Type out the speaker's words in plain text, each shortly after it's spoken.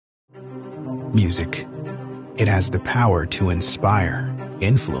Music. It has the power to inspire,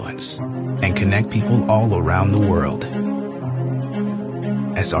 influence, and connect people all around the world.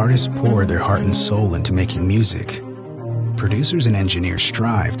 As artists pour their heart and soul into making music, producers and engineers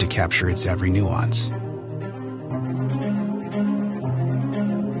strive to capture its every nuance.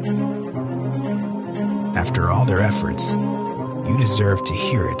 After all their efforts, you deserve to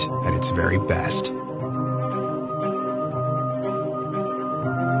hear it at its very best.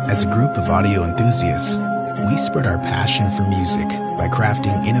 As a group of audio enthusiasts, we spread our passion for music by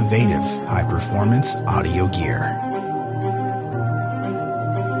crafting innovative, high-performance audio gear.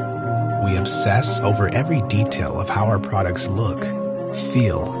 We obsess over every detail of how our products look,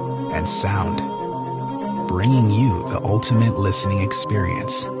 feel, and sound, bringing you the ultimate listening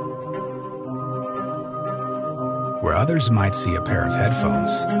experience. Where others might see a pair of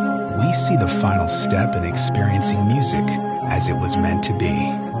headphones, we see the final step in experiencing music as it was meant to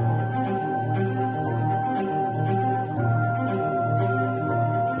be.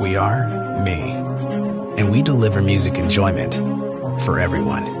 We are me, and we deliver music enjoyment for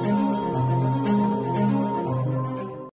everyone.